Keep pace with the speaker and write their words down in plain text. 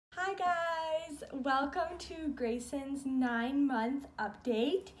welcome to Grayson's 9-month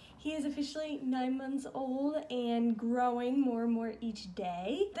update. He is officially 9 months old and growing more and more each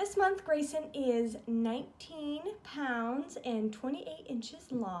day. This month, Greyson is 19 pounds and 28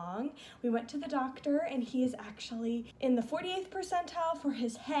 inches long. We went to the doctor and he is actually in the 48th percentile for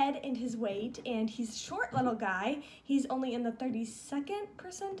his head and his weight, and he's a short little guy. He's only in the 32nd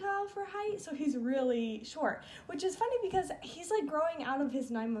percentile for height, so he's really short, which is funny because he's like growing out of his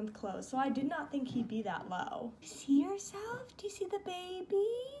 9-month clothes, so I did not think he'd be that low. See yourself? Do you see the baby?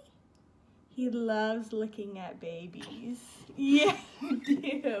 He loves looking at babies. Yeah,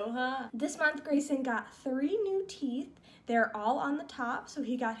 you do, huh? This month, Greyson got 3 new teeth. They're all on the top, so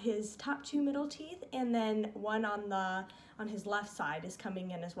he got his top 2 middle teeth, and then one on his left side is coming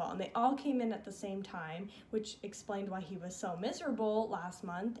in as well. And they all came in at the same time, which explained why he was so miserable last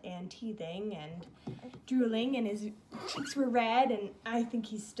month and teething and drooling, and his cheeks were red, and I think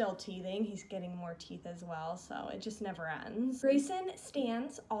he's still teething. He's getting more teeth as well, so it just never ends. Greyson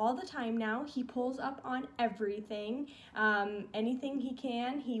stands all the time now. He pulls up on everything. Anything he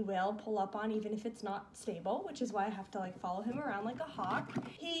can, he will pull up on, even if it's not stable, which is why I have to like follow him around like a hawk.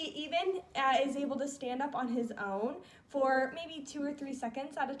 He even is able to stand up on his own for maybe 2 or 3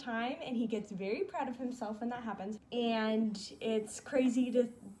 seconds at a time, and he gets very proud of himself when that happens. And it's crazy to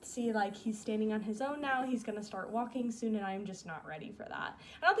see like he's standing on his own now. He's gonna start walking soon, and I'm just not ready for that.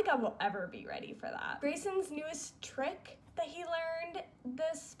 I don't think I will ever be ready for that. Grayson's newest trick that he learned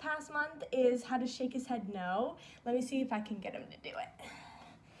this past month is how to shake his head no. Let me see if I can get him to do it.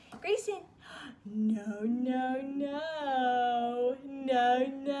 Greyson, no, no, no, no,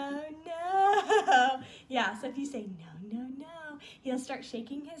 no, no. Yeah, so if you say no, no, no, he'll start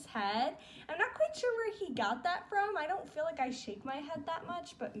shaking his head. I'm not quite sure where he got that from. I don't feel like I shake my head that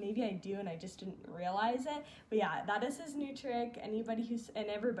much, but maybe I do and I just didn't realize it. But yeah, that is his new trick. And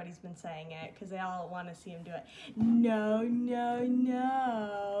everybody's been saying it because they all want to see him do it. No, no,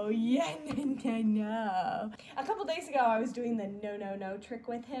 no. Yeah, no, no, no. A couple days ago, I was doing the no, no, no trick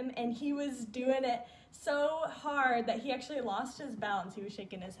with him, and he was doing it so hard that he actually lost his balance. He was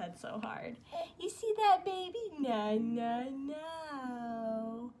shaking his head so hard. You see that, baby? No, no,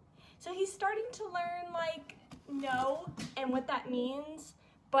 no. So he's starting to learn like no and what that means,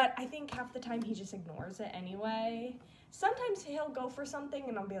 but I think half the time he just ignores it anyway. Sometimes he'll go for something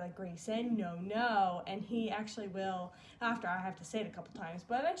and I'll be like, Greyson, no, no, and he actually will, after I have to say it a couple times,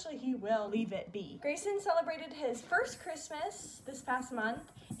 but eventually he will leave it be. Greyson celebrated his first Christmas this past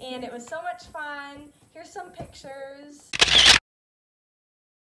month, and it was so much fun. Here's some pictures.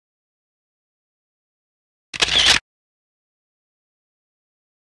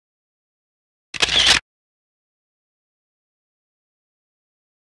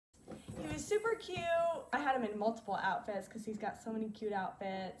 He was super cute. I had him in multiple outfits because he's got so many cute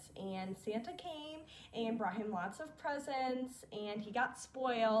outfits, and Santa came and brought him lots of presents, and he got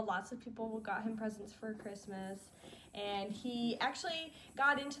spoiled. Lots of people got him presents for Christmas, and he actually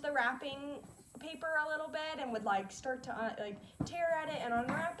got into the wrapping paper a little bit and would like start to tear at it and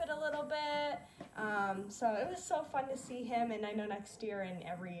unwrap it a little bit. So it was so fun to see him, and I know next year and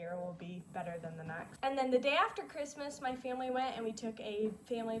every year will be better than the next. And then the day after Christmas, my family went and we took a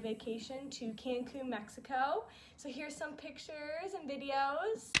family vacation to Cancun, Mexico. So here's some pictures and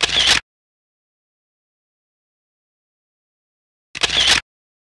videos.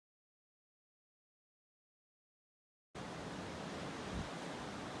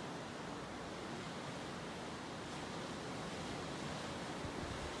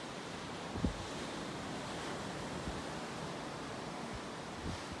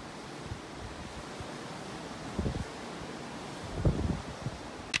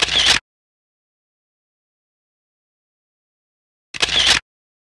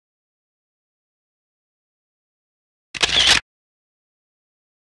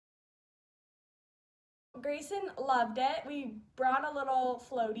 Greyson loved it. We brought a little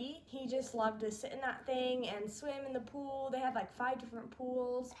floaty. He just loved to sit in that thing and swim in the pool. They had like 5 different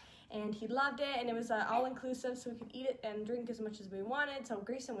pools, and he loved it, and it was all-inclusive, so we could eat it and drink as much as we wanted. So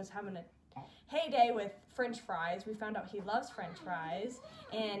Greyson was having a heyday with French fries. We found out he loves French fries,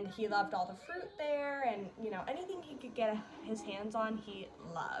 and he loved all the fruit there, and you know, anything he could get his hands on, he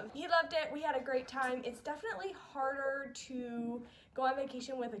loved. He loved it. We had a great time. It's definitely harder to go on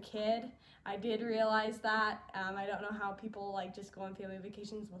vacation with a kid. I did realize that. I don't know how people like just go on family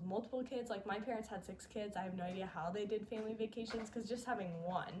vacations with multiple kids. Like my parents had 6 kids. I have no idea how they did family vacations because just having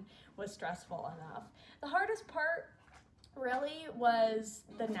one was stressful enough. The hardest part really was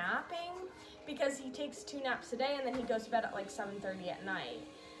the napping, because he takes 2 naps a day and then he goes to bed at like 7:30 at night.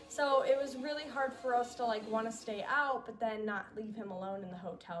 So it was really hard for us to like want to stay out, but then not leave him alone in the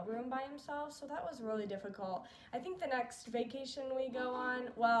hotel room by himself. So that was really difficult. I think the next vacation we go on,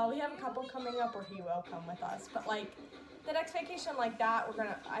 well, we have a couple coming up where he will come with us, but like the next vacation like that,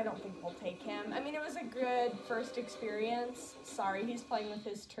 I don't think we'll take him. I mean, it was a good first experience. Sorry, he's playing with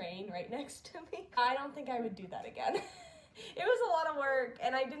his train right next to me. I don't think I would do that again. It was a lot of work,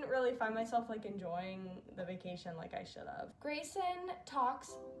 and I didn't really find myself like enjoying the vacation like I should have. Grayson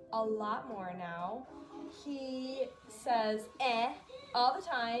talks a lot more now. He says all the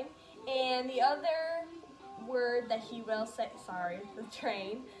time, and the other word that he will say, sorry, the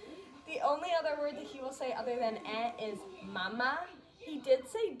train, the only other word that he will say other than is mama. He did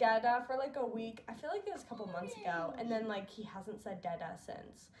say dada for like a week. I feel like it was a couple months ago, and then like he hasn't said dada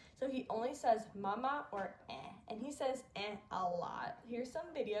since. So he only says mama or and he says a lot. Here's some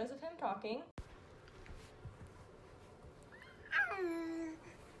videos of him talking.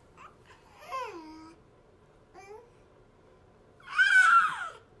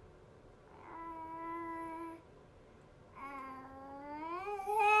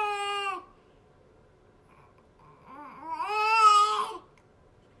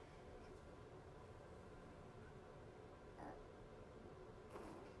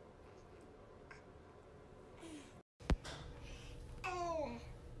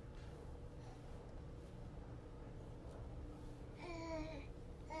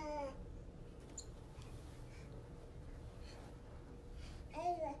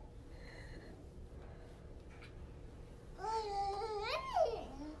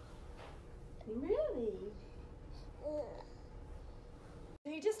 Really?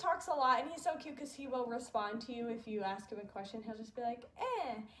 He just talks a lot, and he's so cute because he will respond to you if you ask him a question. He'll just be like,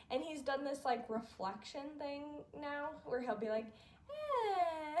 and he's done this like reflection thing now where he'll be like,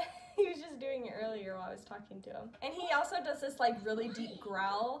 He was just doing it earlier while I was talking to him. And he also does this like really deep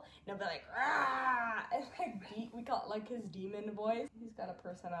growl, and he'll be like, rah! And like deep, we call it like his demon voice. He's got a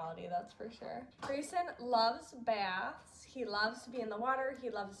personality, that's for sure. Grayson loves baths. He loves to be in the water. He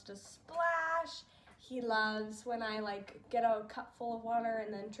loves to splash. He loves when I like get a cup full of water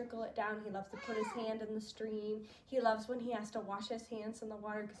and then trickle it down. He loves to put his hand in the stream. He loves when he has to wash his hands in the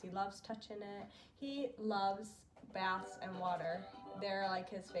water because he loves touching it. He loves baths and water. They're like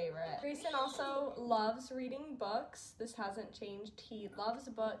his favorite. Grayson also loves reading books. This hasn't changed. He loves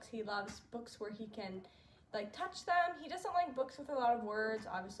books. He loves books where he can like touch them. He doesn't like books with a lot of words,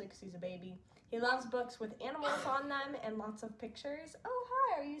 obviously because he's a baby. He loves books with animals on them and lots of pictures. Oh,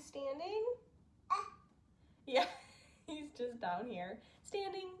 hi, are you standing? Yeah, he's just down here,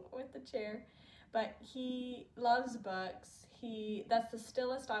 standing with the chair. But he loves books. That's the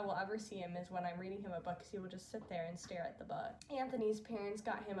stillest I will ever see him is when I'm reading him a book, because he will just sit there and stare at the book. Anthony's parents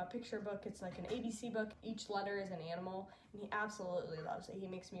got him a picture book. It's like an ABC book. Each letter is an animal, and he absolutely loves it. He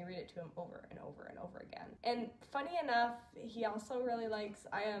makes me read it to him over and over and over again. And funny enough, he also really likes,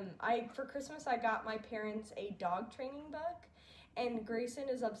 for Christmas I got my parents a dog training book. And Grayson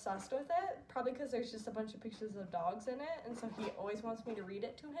is obsessed with it, probably because there's just a bunch of pictures of dogs in it, and so he always wants me to read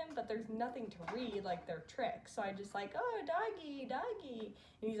it to him, but there's nothing to read, like they're tricks. So I just like, oh, doggy, doggy,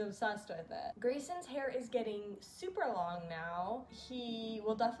 and he's obsessed with it. Grayson's hair is getting super long now. He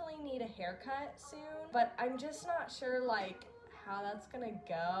will definitely need a haircut soon, but I'm just not sure like how that's gonna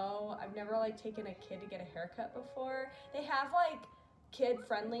go. I've never like taken a kid to get a haircut before. They have like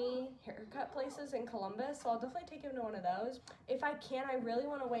kid-friendly haircut places in Columbus, so I'll definitely take him to one of those. If I can, I really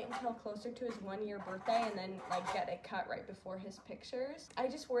want to wait until closer to his 1-year birthday and then like get it cut right before his pictures. I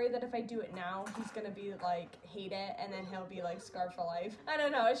just worry that if I do it now, he's gonna be like hate it, and then he'll be like scarred for life. I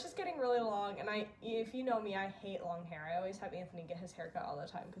don't know, it's just getting really long, and if you know me, I hate long hair. I always have Anthony get his hair cut all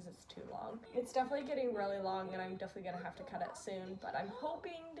the time because it's too long. It's definitely getting really long, and I'm definitely gonna have to cut it soon, but I'm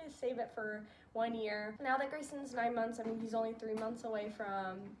hoping to save it for 1 year. Now that Grayson's 9 months, I mean, he's only 3 months away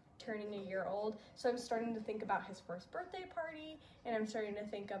from turning a year old, so I'm starting to think about his first birthday party, and I'm starting to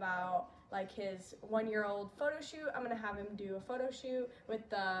think about like his 1-year-old photo shoot. I'm gonna have him do a photo shoot with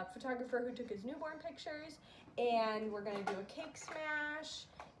the photographer who took his newborn pictures, and we're gonna do a cake smash,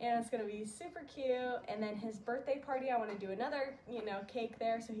 and it's gonna be super cute. And then his birthday party, I want to do another, cake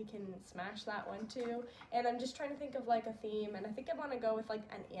there so he can smash that one too. And I'm just trying to think of like a theme, and I think I want to go with like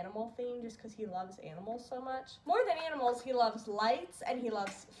an animal theme just because he loves animals so much. More than animals, he loves lights and he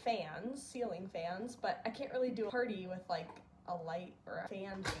loves fans, ceiling fans, but I can't really do a party with like a light or a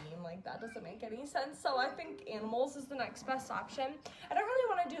fan theme. Like, that doesn't make any sense. So I think animals is the next best option. I don't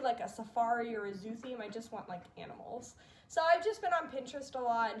really want to do like a safari or a zoo theme. I just want like animals. So I've just been on Pinterest a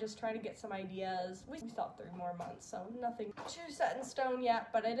lot and just trying to get some ideas. We still have 3 more months, so nothing too set in stone yet,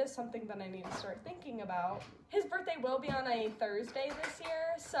 but it is something that I need to start thinking about. His birthday will be on a Thursday this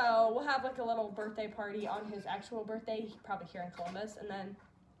year, so we'll have like a little birthday party on his actual birthday, probably here in Columbus, and then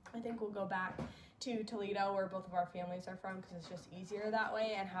I think we'll go back to Toledo, where both of our families are from, because it's just easier that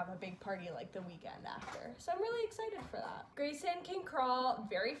way, and have a big party like the weekend after. So I'm really excited for that. Greyson can crawl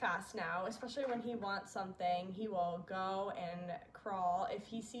very fast now, especially when he wants something. He will go and crawl. If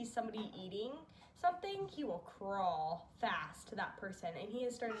he sees somebody eating something, he will crawl fast to that person, and he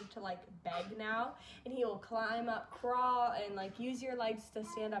has started to like beg now, and he will climb up, crawl, and like use your legs to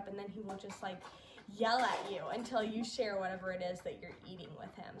stand up, and then he will just like yell at you until you share whatever it is that you're eating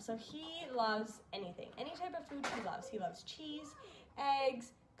with him. So he loves anything, any type of food he loves. He loves cheese,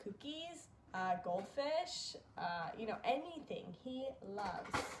 eggs, cookies, goldfish, you know, anything he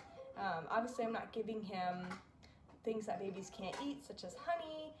loves. Obviously I'm not giving him things that babies can't eat, such as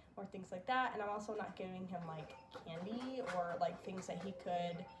honey or things like that, and I'm also not giving him like candy or like things that he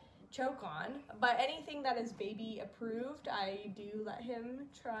could choke on, but anything that is baby approved, I do let him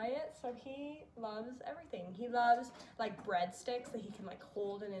try it. So he loves everything. He loves like breadsticks that he can like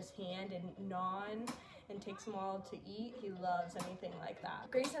hold in his hand and gnaw on and takes them all to eat. He loves anything like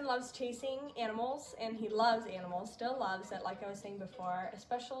that. Greyson loves chasing animals, and he loves animals, still loves it, like I was saying before,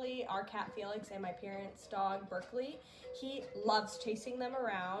 especially our cat Felix and my parents' dog Berkeley. He loves chasing them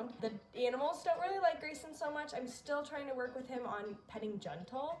around. The animals don't really like Greyson so much. I'm still trying to work with him on petting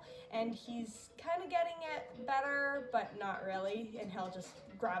gentle, and he's kind of getting it better, but not really, and he'll just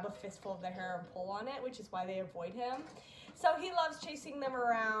grab a fistful of their hair and pull on it, which is why they avoid him. So he loves chasing them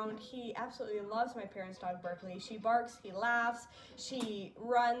around. He absolutely loves my parents' dog Berkeley. She barks, he laughs, she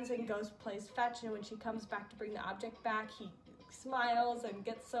runs and plays fetch, and when she comes back to bring the object back, he smiles and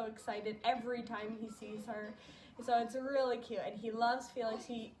gets so excited every time he sees her. So it's really cute, and he loves Felix.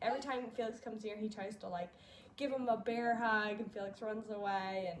 Every time Felix comes near, he tries to like give him a bear hug, and Felix runs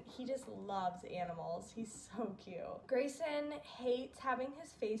away, and he just loves animals. He's so cute. Greyson hates having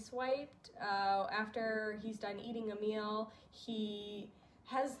his face wiped after he's done eating a meal. He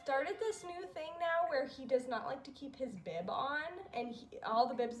has started this new thing now where he does not like to keep his bib on, and all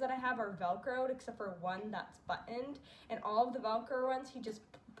the bibs that I have are Velcroed except for one that's buttoned, and all of the Velcro ones he just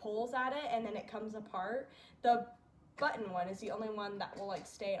pulls at it and then it comes apart. The button one is the only one that will like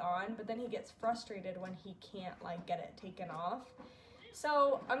stay on, but then he gets frustrated when he can't like get it taken off.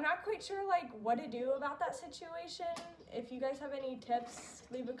 So I'm not quite sure like what to do about that situation. If you guys have any tips,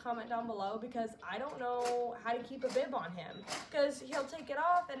 leave a comment down below, because I don't know how to keep a bib on him, because he'll take it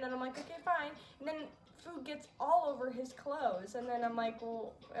off and then I'm like, okay, fine, and then food gets all over his clothes, and then I'm like,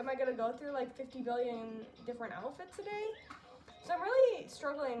 well, am I gonna go through like 50 billion different outfits a day? So I'm really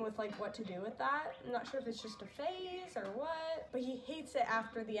struggling with like what to do with that. I'm not sure if it's just a phase or what, but he hates it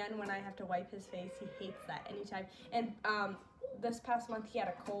after the end when I have to wipe his face. He hates that anytime. And this past month he had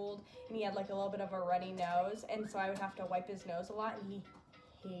a cold and he had like a little bit of a runny nose, and so I would have to wipe his nose a lot, and he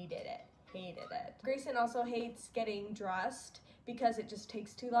hated it. Greyson also hates getting dressed because it just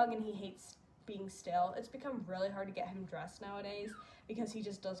takes too long, and he hates being still. It's become really hard to get him dressed nowadays because he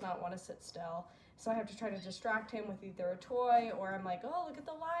just does not want to sit still. So I have to try to distract him with either a toy, or I'm like, oh, look at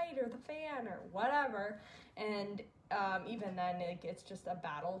the light or the fan or whatever. And even then, it's just a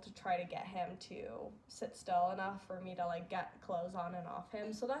battle to try to get him to sit still enough for me to like get clothes on and off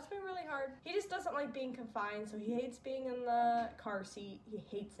him. So that's been really hard. He just doesn't like being confined, so he hates being in the car seat. He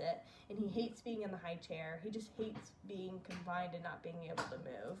hates it. And he hates being in the high chair. He just hates being confined and not being able to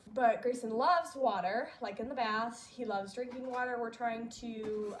move. But Greyson loves water, like in the baths. He loves drinking water. We're trying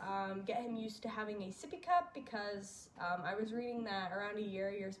to get him used to having a sippy cup, because I was reading that around a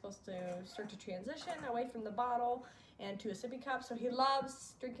year you're supposed to start to transition away from the bottle and to a sippy cup. So he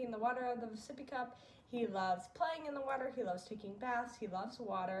loves drinking the water out of the sippy cup. He loves playing in the water. He loves taking baths. He loves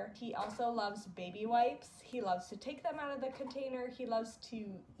water. He also loves baby wipes. He loves to take them out of the container. He loves to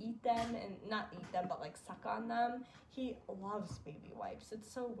eat them, and not eat them, but like suck on them. He loves baby wipes. It's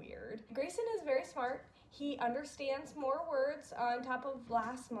so weird. Greyson is very smart. He understands more words on top of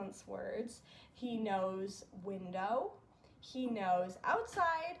last month's words. He knows window. He knows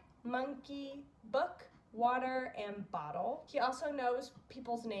outside, monkey, book, water, and bottle. He also knows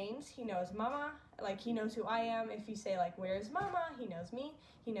people's names. He knows mama, like he knows who I am. If you say like, where's mama, he knows me.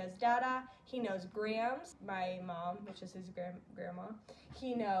 He knows dada. He knows grams, my mom, which is his grandma.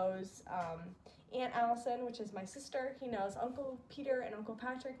 He knows Aunt Allison, which is my sister. He knows Uncle Peter and Uncle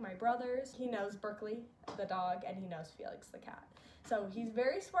Patrick, my brothers. He knows Berkeley, the dog, and he knows Felix, the cat. So he's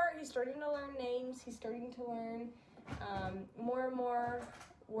very smart. He's starting to learn names. He's starting to learn more and more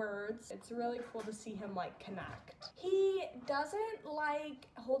words. It's really cool to see him like connect. He doesn't like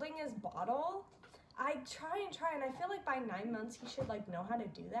holding his bottle. I try, and I feel like by 9 months he should like know how to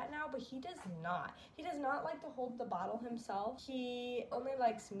do that now, but he does not. He does not like to hold the bottle himself. He only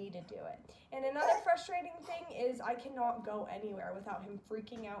likes me to do it. And another frustrating thing is I cannot go anywhere without him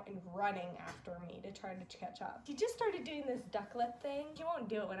freaking out and running after me to try to catch up. He just started doing this duck lip thing. He won't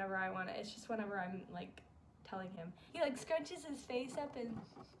do it whenever I want it. It's just whenever I'm like telling him. He like scrunches his face up and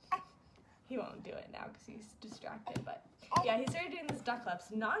he won't do it now because he's distracted, but yeah, he started doing this duck lips.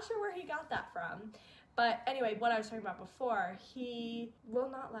 Not sure where he got that from, but anyway, what I was talking about before, he will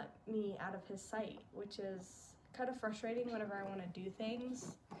not let me out of his sight, which is kind of frustrating whenever I want to do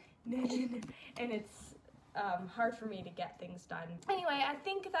things, and it's hard for me to get things done. Anyway, I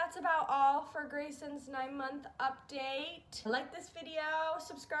think that's about all for Grayson's 9-month update. Like this video,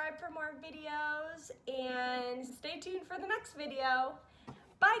 subscribe for more videos, and stay tuned for the next video.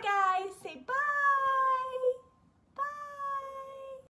 Bye guys, say bye!